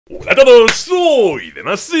Hola a todos, soy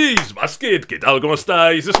Dennis Basket, ¿qué tal? ¿Cómo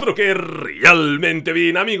estáis? Espero que realmente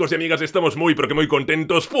bien, amigos y amigas, estamos muy pero que muy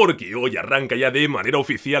contentos porque hoy arranca ya de manera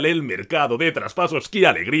oficial el mercado de traspasos. ¡Qué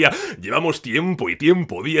alegría! Llevamos tiempo,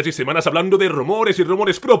 días y semanas hablando de rumores y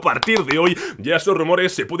rumores, pero a partir de hoy ya esos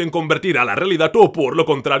rumores se pueden convertir a la realidad o por lo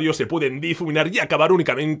contrario se pueden difuminar y acabar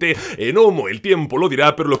únicamente en humo. El tiempo lo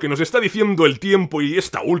dirá, pero lo que nos está diciendo el tiempo y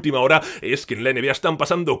esta última hora es que en la NBA están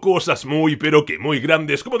pasando cosas muy pero que muy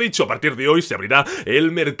grandes. Como dicho, a partir de hoy se abrirá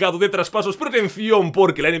el mercado de traspasos, pero atención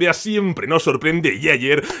porque la NBA siempre nos sorprende y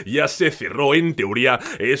ayer ya se cerró en teoría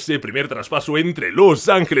ese primer traspaso entre Los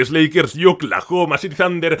Ángeles Lakers y Oklahoma City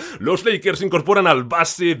Thunder. Los Lakers incorporan al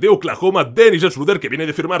base de Oklahoma, Dennis Schroder, que viene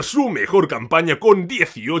de firmar su mejor campaña con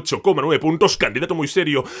 18,9 puntos, candidato muy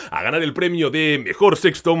serio a ganar el premio de mejor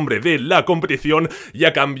sexto hombre de la competición, y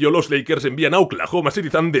a cambio los Lakers envían a Oklahoma City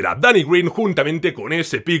Thunder a Danny Green juntamente con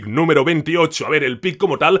ese pick número 28. A ver, el pick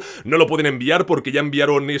como tal no lo pueden enviar porque ya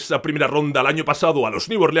enviaron esa primera ronda el año pasado a los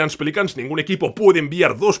New Orleans Pelicans. Ningún equipo puede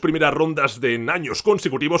enviar dos primeras rondas en años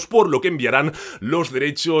consecutivos, por lo que enviarán los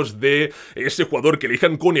derechos de ese jugador que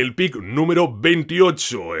elijan con el pick número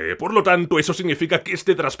 28. Por lo tanto, eso significa que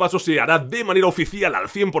este traspaso se hará de manera oficial al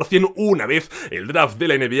 100% una vez el draft de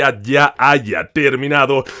la NBA ya haya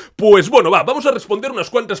terminado. Pues bueno, vamos a responder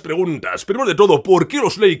unas cuantas preguntas. Primero de todo, ¿por qué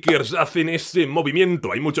los Lakers hacen ese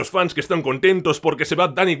movimiento? Hay muchos fans que están contentos porque se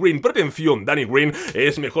va Danny Green, pero atención, Danny Green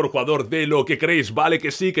es mejor jugador de lo que creéis. Vale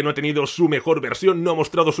que sí, que no ha tenido su mejor versión, no ha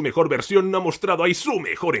mostrado su mejor versión, no ha mostrado ahí su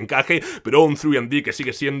mejor encaje, pero un 3&D que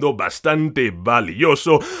sigue siendo bastante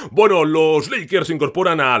valioso. Bueno, los Lakers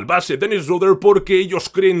incorporan al base Dennis Schroder porque ellos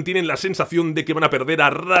creen, tienen la sensación de que van a perder a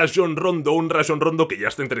Rajon Rondo, un Rajon Rondo que ya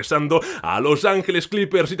está interesando a Los Ángeles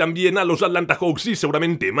Clippers y también a los Atlanta Hawks y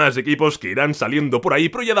seguramente más equipos que irán saliendo por ahí,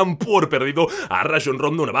 pero ya dan por perdido a Rajon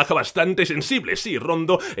Rondo, una baja bastante sensible. Sí,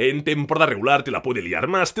 Rondo en temporada regular te la puede liar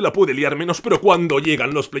más, te la puede liar menos, pero cuando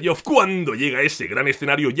llegan los playoffs, cuando llega ese gran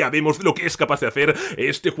escenario, ya vemos de lo que es capaz de hacer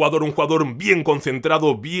este jugador, un jugador bien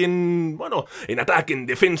concentrado, bien, bueno, en ataque, en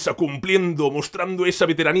defensa, cumpliendo, mostrando esa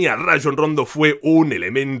veteranía. Rajon Rondo fue un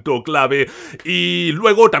elemento clave. Y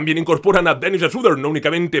luego también incorporan a Dennis Schroder, no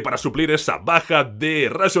únicamente para suplir esa baja de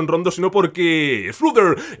Rajon Rondo, sino porque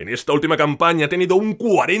Schroder en esta última campaña ha tenido un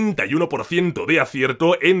 41% de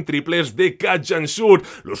acierto en triples de catch and shoot.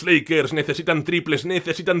 Los Lakers necesitan triples,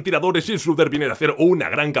 necesitan tiradores y Schroder viene de hacer una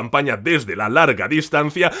gran campaña desde la larga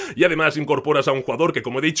distancia. Y además incorporas a un jugador que,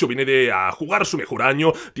 como he dicho, viene de a jugar su mejor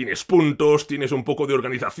año. Tienes puntos, tienes un poco de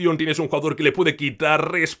organización, tienes un jugador que le puede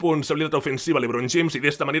quitar responsabilidad ofensiva a LeBron James, y de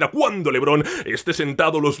esta manera cuando LeBron esté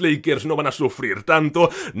sentado los Lakers no van a sufrir tanto.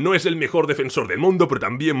 No es el mejor defensor del mundo, pero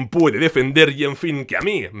también puede defender, y en fin, que a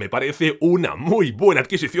mí me parece una muy buena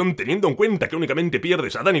adquisición teniendo en cuenta que únicamente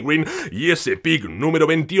pierdes a Danny Green y ese pick número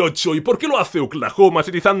 28. ¿Y por qué lo hace Oklahoma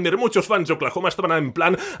City Thunder? Muchos fans de Oklahoma estaban en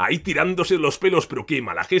plan ahí tirándose los pelos, pero qué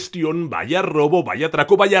mala gestión, vaya robo, vaya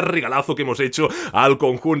atraco, vaya regalazo que hemos hecho al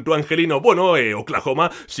conjunto angelino. Bueno,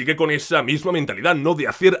 Oklahoma sigue con esa misma mentalidad, ¿no?, de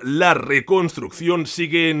hacer la reconstrucción.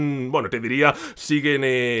 Siguen, bueno, te diría,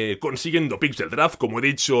 siguen consiguiendo picks del draft. Como he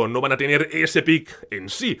dicho, no van a tener ese pick en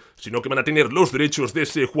sí, sino que van a tener los derechos de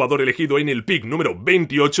ese jugador elegido en el pick número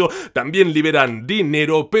 28. También liberan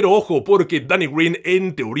dinero, pero ojo, porque Danny Green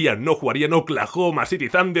en teoría no jugaría en Oklahoma City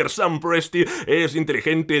Thunder. Sam Presti es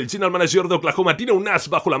inteligente, el general manager de Oklahoma tiene un as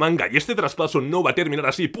bajo la manga, y este traspaso no va a terminar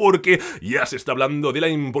así porque ya se está hablando de la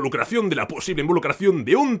involucración, de la posible involucración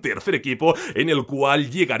de un tercer equipo en el cual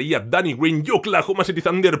llegaría Danny Green, y Oklahoma City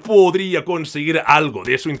Thunder podría conseguir algo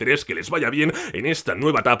de su interés que les vaya bien en esta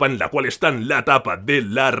nueva etapa en la cual están, la etapa de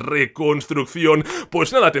la reconstrucción.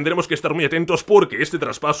 Pues nada, tendremos que estar muy atentos porque este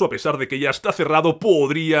traspaso, a pesar de que ya está cerrado,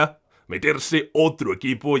 podría meterse otro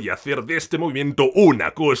equipo y hacer de este movimiento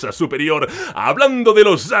una cosa superior. Hablando de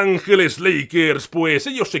Los Ángeles Lakers, pues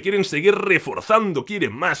ellos se quieren seguir reforzando,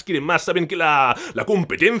 quieren más, saben que la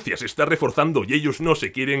competencia se está reforzando y ellos no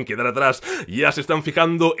se quieren quedar atrás. Ya se están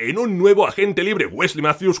fijando en un nuevo agente libre. Wesley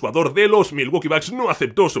Matthews, jugador de los Milwaukee Bucks, no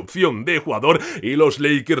aceptó su opción de jugador y los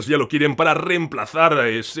Lakers ya lo quieren para reemplazar a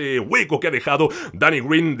ese hueco que ha dejado Danny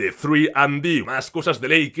Green de 3&D. Más cosas de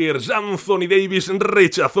Lakers. Anthony Davis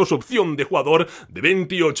rechazó su opción de jugador de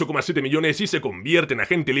 28,7 millones y se convierte en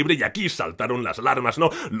agente libre, y aquí saltaron las alarmas, ¿no?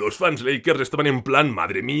 Los fans Lakers estaban en plan,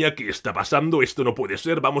 madre mía, ¿qué está pasando? Esto no puede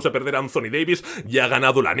ser, vamos a perder a Anthony Davis, ya ha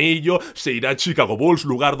ganado el anillo, se irá a Chicago Bulls,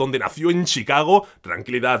 lugar donde nació en Chicago.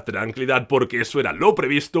 Tranquilidad, tranquilidad, porque eso era lo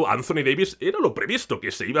previsto. Anthony Davis era lo previsto,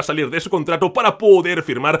 que se iba a salir de su contrato para poder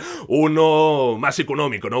firmar uno más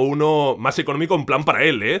económico, ¿no? Uno más económico en plan para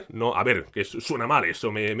él, ¿eh? No, a ver, que suena mal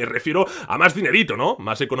eso, me refiero a más dinerito, ¿no?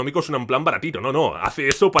 Más económico persona en plan baratito, no, hace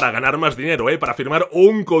eso para ganar más dinero, para firmar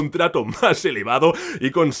un contrato más elevado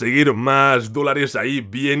y conseguir más dólares ahí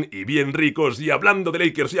bien y bien ricos. Y hablando de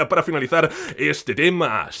Lakers, ya para finalizar este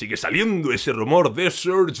tema, sigue saliendo ese rumor de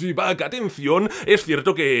Serge Ibaka. Atención, es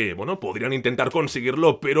cierto que, bueno, podrían intentar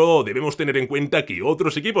conseguirlo, pero debemos tener en cuenta que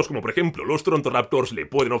otros equipos, como por ejemplo los Toronto Raptors, le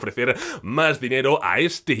pueden ofrecer más dinero a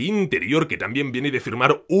este interior que también viene de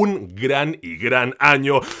firmar un gran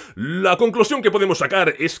año. La conclusión que podemos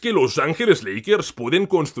sacar es que Los Ángeles Lakers pueden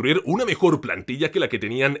construir una mejor plantilla que la que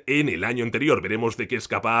tenían en el año anterior. Veremos de qué es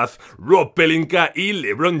capaz Rob Pelinka y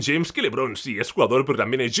LeBron James, que LeBron sí es jugador, pero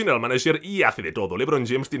también es general manager y hace de todo. LeBron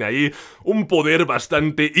James tiene ahí un poder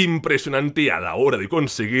bastante impresionante a la hora de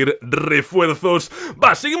conseguir refuerzos.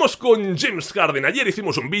 Va, seguimos con James Harden. Ayer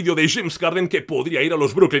hicimos un vídeo de James Harden que podría ir a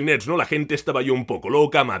los Brooklyn Nets, ¿no? La gente estaba yo un poco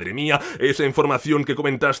loca, madre mía, esa información que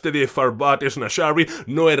comentaste de Farbat Snashari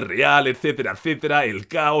no es real, etcétera, etcétera, el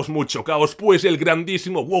caos, mucho caos. Pues el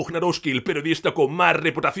grandísimo Wojnarowski, el periodista con más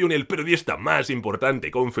reputación, el periodista más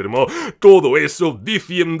importante, confirmó todo eso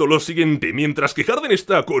diciendo lo siguiente: mientras que Harden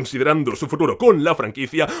está considerando su futuro con la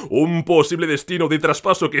franquicia, un posible destino de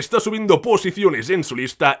traspaso que está subiendo posiciones en su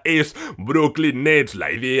lista es Brooklyn Nets.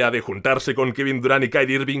 La idea de juntarse con Kevin Durant y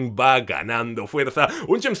Kyrie Irving va ganando fuerza.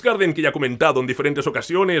 Un James Harden que ya ha comentado en diferentes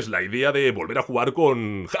ocasiones la idea de volver a jugar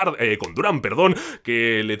con Durant,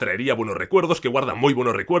 que le traería buenos recuerdos, que guarda muy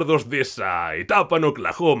buenos recuerdos de esa etapa en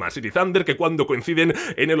Oklahoma City Thunder, que cuando coinciden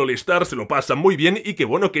en el All-Star se lo pasan muy bien y que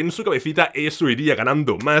bueno, que en su cabecita eso iría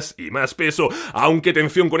ganando más y más peso. Aunque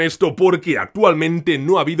atención con esto, porque actualmente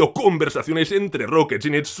no ha habido conversaciones entre Rockets y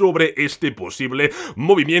Nets sobre este posible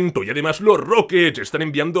movimiento, y además los Rockets están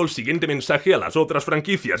enviando el siguiente mensaje a las otras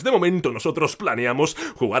franquicias: de momento nosotros planeamos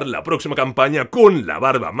jugar la próxima campaña con la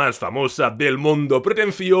barba más famosa del mundo.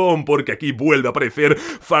 Pretensión, porque aquí vuelve a aparecer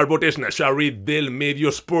Farbat Snashari del medio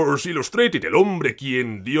Sports Illustrated, el hombre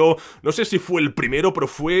quien dio, no sé si fue el primero, pero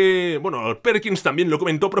fue, bueno, Perkins también lo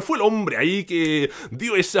comentó, pero fue el hombre ahí que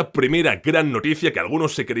dio esa primera gran noticia que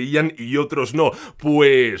algunos se creían y otros no.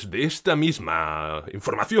 Pues de esta misma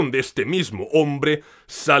información, de este mismo hombre,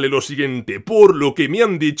 sale lo siguiente: por lo que me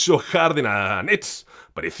han dicho Harden a Nets,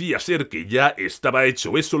 parecía ser que ya estaba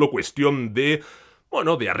hecho, es solo cuestión de,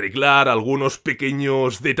 bueno, de arreglar algunos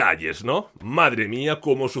pequeños detalles, ¿no? Madre mía,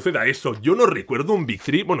 cómo suceda eso. Yo no recuerdo un Big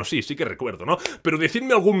 3, bueno, sí que recuerdo, ¿no? Pero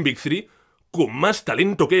decidme algún Big 3 con más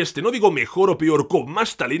talento que este, no digo mejor o peor, con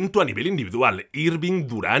más talento a nivel individual: Irving,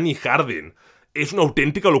 Durant y Harden. Es una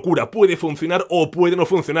auténtica locura, puede funcionar o puede no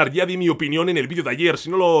funcionar. Ya di mi opinión en el vídeo de ayer, si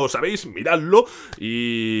no lo sabéis, miradlo,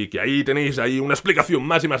 y que ahí tenéis ahí una explicación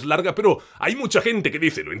más y más larga, pero hay mucha gente que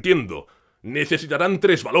dice, lo entiendo, necesitarán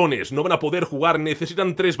 3 balones, no van a poder jugar,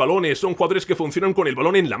 necesitan 3 balones, son jugadores que funcionan con el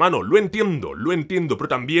balón en la mano, lo entiendo, pero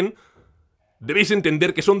también debéis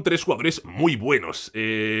entender que son 3 jugadores muy buenos.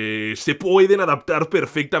 Se pueden adaptar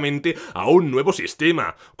perfectamente a un nuevo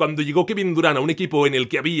sistema. Cuando llegó Kevin Durant a un equipo en el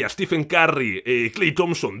que había Stephen Curry, Klay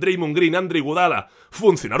Thompson, Draymond Green, Andre Iguodala,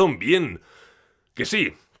 funcionaron bien. Que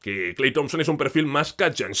sí, que Klay Thompson es un perfil más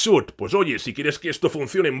catch and shoot. Pues oye, si quieres que esto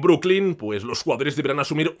funcione en Brooklyn, pues los jugadores deberán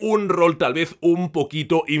asumir un rol tal vez un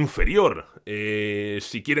poquito inferior.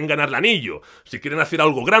 Si quieren ganar el anillo, si quieren hacer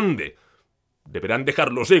algo grande, deberán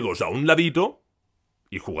dejar los egos a un ladito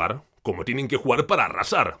y jugar como tienen que jugar para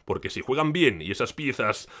arrasar, porque si juegan bien y esas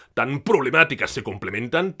piezas tan problemáticas se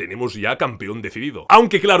complementan, tenemos ya campeón decidido.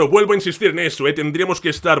 Aunque claro, vuelvo a insistir en eso, tendríamos que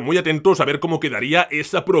estar muy atentos a ver cómo quedaría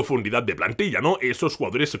esa profundidad de plantilla, ¿no? Esos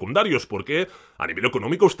jugadores secundarios, porque a nivel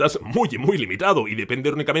económico estás muy limitado, y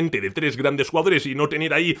depender únicamente de 3 grandes jugadores y no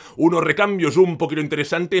tener ahí unos recambios un poquito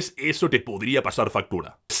interesantes, eso te podría pasar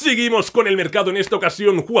factura. Seguimos con el mercado, en esta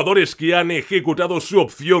ocasión jugadores que han ejecutado su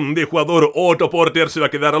opción de jugador. Otto Porter se va a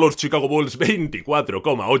quedar a los Chicago Bulls,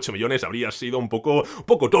 24,8 millones. Habría sido un poco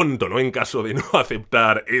tonto, ¿no?, en caso de no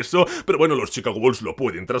aceptar eso, pero bueno, los Chicago Bulls lo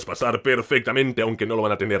pueden traspasar perfectamente, aunque no lo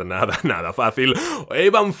van a tener nada fácil.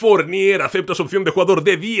 Evan Fournier acepta su opción de jugador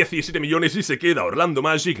de 17 millones y se queda Orlando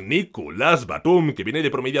Magic. Nicolas Batum, que viene de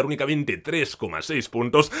promediar únicamente 3,6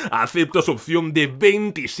 puntos, acepta su opción de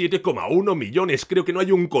 27,1 millones. Creo que no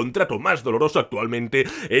hay un contrato más doloroso actualmente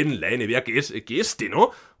en la NBA que este,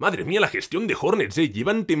 ¿no? Madre mía, la gestión de Hornets,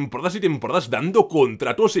 llevan temporadas y temporadas dando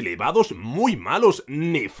contratos elevados muy malos,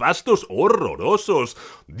 nefastos, horrorosos.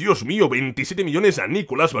 Dios mío, 27 millones a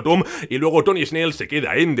Nicolas Batum, y luego Tony Snell se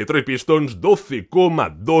queda en Detroit Pistons,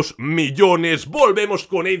 12,2 millones. Volvemos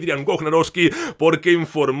con Adrian Wojnarowski, porque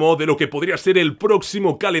informó de lo que podría ser el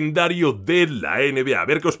próximo calendario de la NBA. A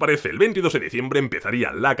ver qué os parece. El 22 de diciembre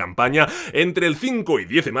empezaría la campaña. Entre el 5 y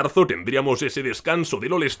 10 de marzo tendríamos ese descanso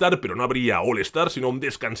del All-Star, pero no habría All-Star, sino un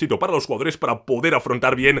descansito para los jugadores para poder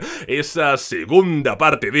afrontar bien esa segunda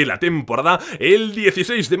parte de la temporada. El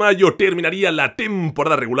 16 de mayo terminaría la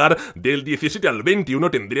temporada regular. Del 17 al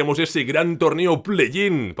 21 tendríamos ese gran torneo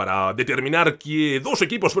play-in para determinar que dos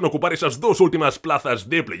equipos van a ocupar esas dos últimas plazas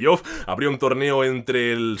de playoff. Habría un torneo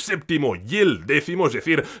entre el séptimo y el décimo, es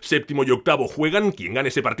decir, séptimo y octavo juegan. Quien gane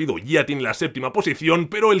ese partido ya tiene la séptima posición,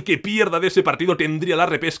 pero el que pierda de ese partido tendría la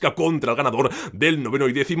repesca contra el ganador del noveno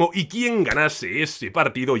y décimo, y quien ganase ese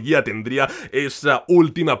partido ya tendría esa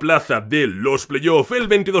última plaza de los playoff. El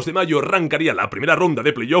 22 de mayo arrancaría la primera ronda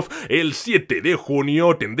de playoff. El 7 de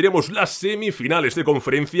junio tendríamos las semifinales de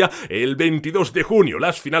conferencia. El 22 de junio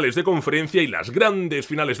las finales de conferencia, y las grandes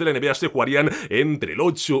finales de la NBA se jugarían entre el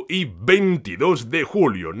 8 y 22 de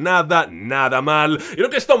julio. Nada mal. Y lo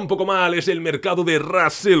que está un poco mal es el mercado de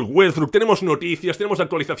Russell Westbrook. Tenemos noticias, tenemos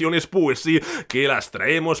actualizaciones, pues sí, que las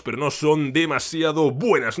traemos, pero no son demasiado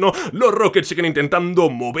buenas, ¿no? Los Rockets siguen intentando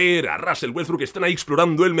mover a Russell Westbrook, están ahí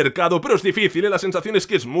explorando el mercado, pero es difícil, ¿eh? La sensación es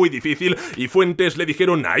que es muy difícil, y fuentes le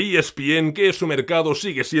dijeron a ESPN que su mercado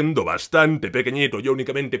sigue siendo bastante pequeñito. Yo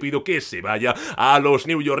únicamente pido que se vaya a los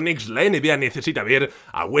New York Knicks. La NBA necesita ver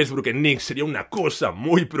a Westbrook en Knicks, sería una cosa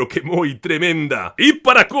muy pero que muy tremenda. Y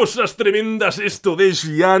para cosas tremendas, esto de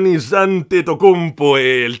Giannis Antetokounmpo,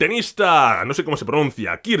 el tenista, no sé cómo se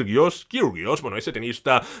pronuncia, Kyrgios, bueno, ese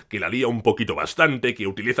tenista que la lía un poquito bastante, que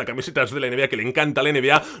utiliza camisetas de la NBA, que le encanta la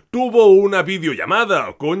NBA, tuvo una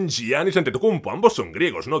videollamada con Giannis Antetokounmpo. Ambos son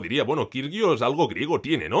griegos, ¿no? Diría, bueno, Kyrgios algo griego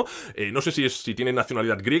tiene, ¿no? No sé si tiene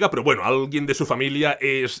nacionalidad griega, pero bueno, alguien de su familia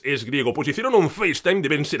es griego. Pues hicieron un FaceTime,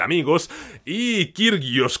 deben ser amigos, y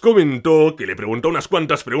Kyrgios comentó que le preguntó unas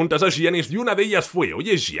cuantas preguntas a Giannis, y una de ellas fue: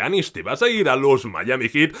 oye, Giannis, ¿te vas a ir a los Miami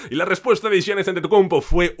Heat? Y la respuesta de Giannis Antetokounmpo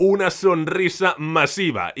fue una sonrisa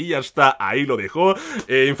masiva, y ya está, ahí lo dejó.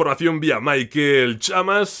 Información vía Michael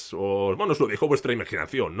Chamas, o bueno, os lo dejó vuestra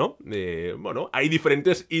imaginación, ¿no? Bueno, hay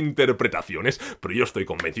diferentes interpretaciones, pero yo estoy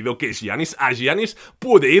convencido que a Giannis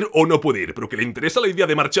puede ir o no puede ir, pero que le interesa la idea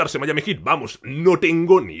de marcharse a Miami Heat, vamos, no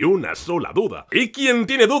tengo ni una sola duda. Y quien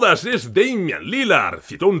tiene dudas es Damian Lillard.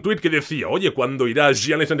 Citó un tweet que decía: oye, ¿cuándo irá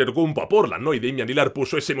Giannis Antetokounmpo a Portland? ¿No? Y Damian Lillard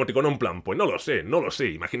puso ese emoticono en plan, pues no lo sé.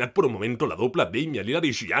 Imaginad por un momento la dupla Damian Lillard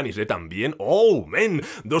y Giannis, también. Oh, man,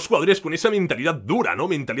 dos jugadores con esa mentalidad dura, ¿no?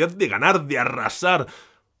 Mentalidad de ganar, de arrasar.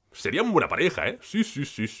 Sería una buena pareja, ¿eh? Sí.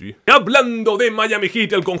 Hablando de Miami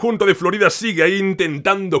Heat, el conjunto de Florida sigue ahí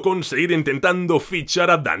intentando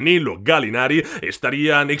fichar a Danilo Gallinari.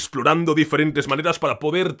 Estarían explorando diferentes maneras para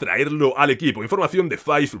poder traerlo al equipo. Información de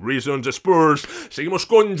 5 Reasons Spurs. Seguimos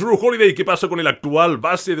con Jrue Holiday. ¿Qué pasa con el actual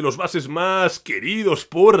base de los bases más queridos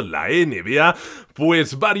por la NBA?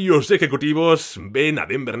 Pues varios ejecutivos ven a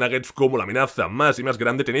Denver Nuggets como la amenaza más y más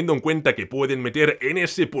grande, teniendo en cuenta que pueden meter en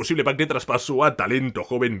ese posible pack de traspaso a talento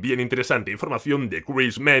joven bien interesante. Información de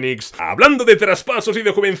Chris Mannix. Hablando de traspasos y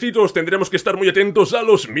de jovencitos, tendremos que estar muy atentos a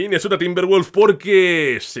los Minnesota Timberwolves,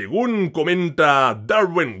 porque según comenta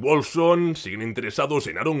Darwin Wolfson, siguen interesados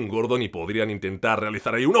en Aaron Gordon y podrían intentar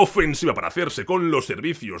realizar ahí una ofensiva para hacerse con los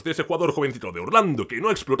servicios de ese jugador jovencito de Orlando que no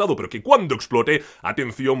ha explotado, pero que cuando explote,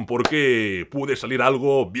 atención, porque puede salir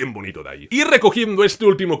algo bien bonito de ahí. Y recogiendo este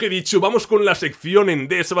último que he dicho, vamos con la sección en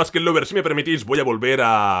Basket Lover. Si me permitís, voy a volver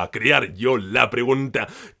a crear yo la pregunta: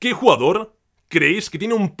 ¿qué jugador creéis que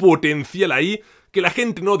tiene un potencial ahí que la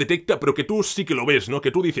gente no detecta, pero que tú sí que lo ves, ¿no?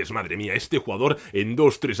 Que tú dices, madre mía, este jugador en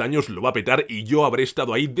 2-3 años lo va a petar y yo habré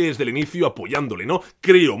estado ahí desde el inicio apoyándole, ¿no?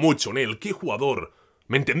 Creo mucho en él. ¿Qué jugador?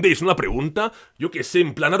 ¿Me entendéis? Una pregunta, yo que sé,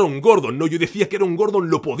 en plan Aaron Gordon, ¿no? Yo decía que Aaron Gordon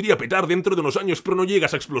lo podría petar dentro de unos años, pero no llega a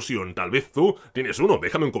esa explosión. Tal vez tú tienes uno,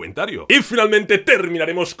 déjame un comentario. Y finalmente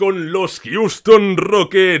terminaremos con los Houston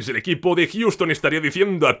Rockets. El equipo de Houston estaría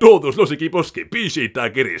diciendo a todos los equipos que PJ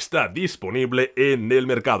Tucker está disponible en el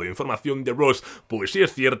mercado. Información de Ross, pues sí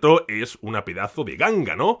es cierto, es una pedazo de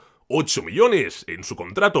ganga, ¿no? 8 millones en su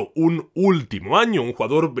contrato, un último año, un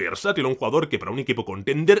jugador versátil, un jugador que para un equipo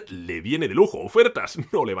contender le viene de lujo, ofertas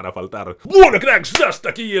no le van a faltar. Bueno, cracks,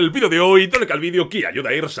 hasta aquí el vídeo de hoy. Dale al vídeo que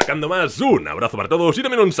ayuda a ir sacando más. Un abrazo para todos y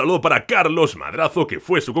también un saludo para Carlos Madrazo, que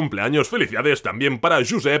fue su cumpleaños. Felicidades también para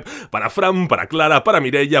Josep, para Fran, para Clara, para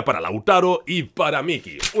Mireia, para Lautaro y para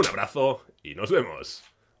Miki. Un abrazo y nos vemos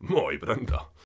muy pronto.